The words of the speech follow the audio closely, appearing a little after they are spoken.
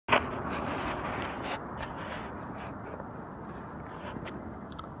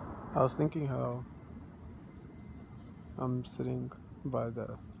I was thinking how I'm sitting by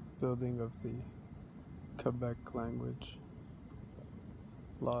the building of the Quebec language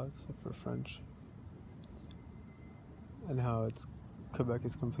laws for French, and how it's Quebec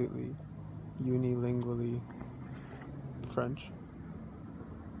is completely unilingually French,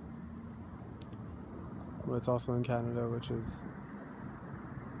 but it's also in Canada, which is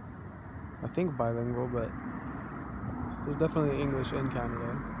I think bilingual, but there's definitely English in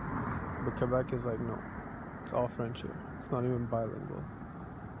Canada. But Quebec is like no, it's all French here. It's not even bilingual.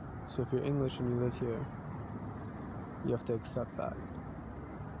 So if you're English and you live here, you have to accept that.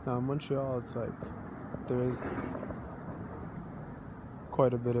 Now in Montreal, it's like there is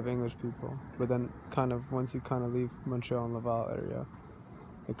quite a bit of English people, but then kind of once you kind of leave Montreal and Laval area,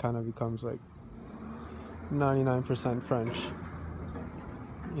 it kind of becomes like 99% French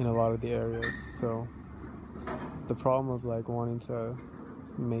in a lot of the areas. So the problem of like wanting to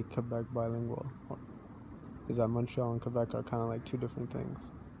make Quebec bilingual is that Montreal and Quebec are kind of like two different things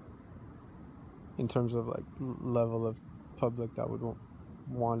in terms of like level of public that would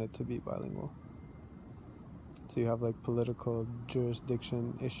want it to be bilingual. So you have like political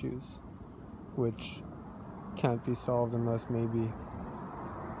jurisdiction issues, which can't be solved unless maybe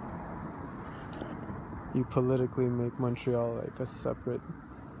you politically make Montreal like a separate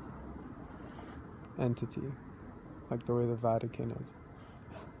entity, like the way the Vatican is.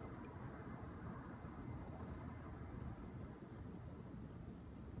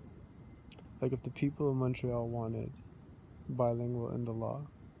 Like if the people of Montreal wanted bilingual in the law,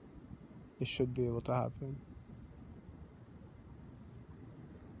 it should be able to happen.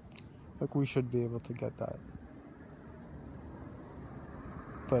 Like we should be able to get that.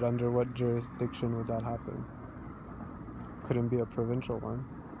 But under what jurisdiction would that happen? Couldn't be a provincial one.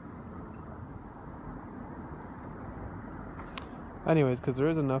 Anyways, because there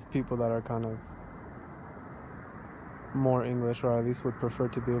is enough people that are kind of more English, or at least would prefer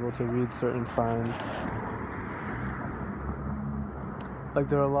to be able to read certain signs. Like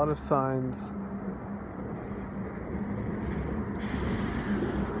there are a lot of signs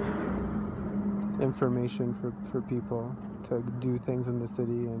information for people to do things in the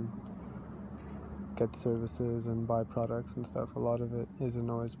city and get services and buy products and stuff. A lot of it isn't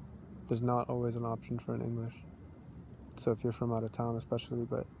always, there's not always an option for an English. So if you're from out of town especially,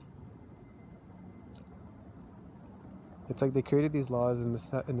 but it's like they created these laws in the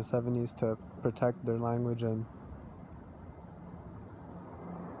 70s to protect their language and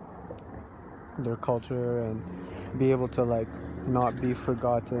their culture and be able to like not be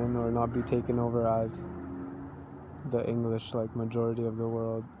forgotten or not be taken over as the English like majority of the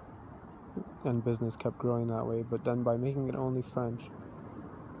world, and business kept growing that way. But then by making it only French,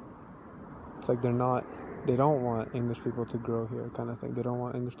 it's like they don't want English people to grow here kind of thing. They don't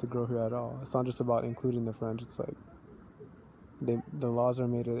want English to grow here at all. It's not just about including the French. It's like the laws are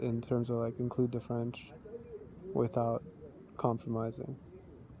made in terms of like include the French without compromising.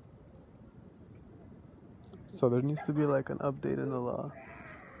 So there needs to be like an update in the law.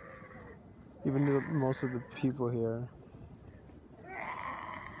 Even though most of the people here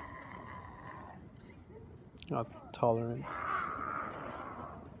are tolerant.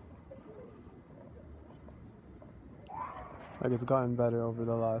 Like it's gotten better over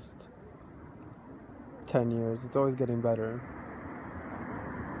the last 10 years. It's always getting better.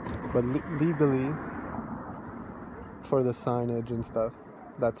 But legally, for the signage and stuff,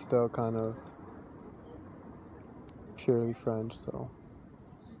 that's still kind of purely French. So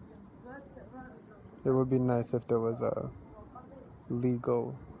it would be nice if there was a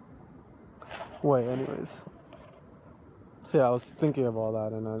legal way. Anyways, so yeah, I was thinking of all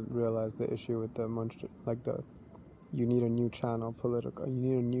that, and I realized the issue with the you need a new channel political. You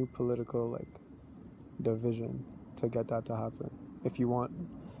need a new political like division to get that to happen. If you want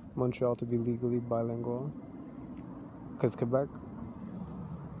Montreal to be legally bilingual, because Quebec,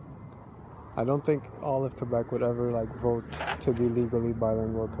 I don't think all of Quebec would ever like vote to be legally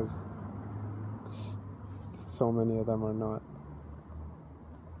bilingual, because so many of them are not,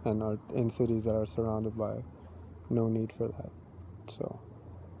 and are in cities that are surrounded by no need for that. So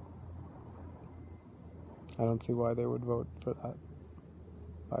I don't see why they would vote for that.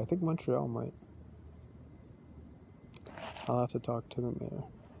 But I think Montreal might. I'll have to talk to the mayor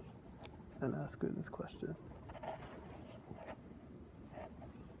and ask her this question.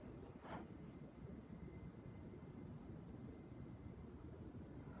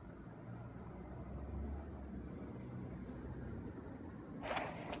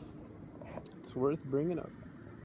 It's worth bringing up.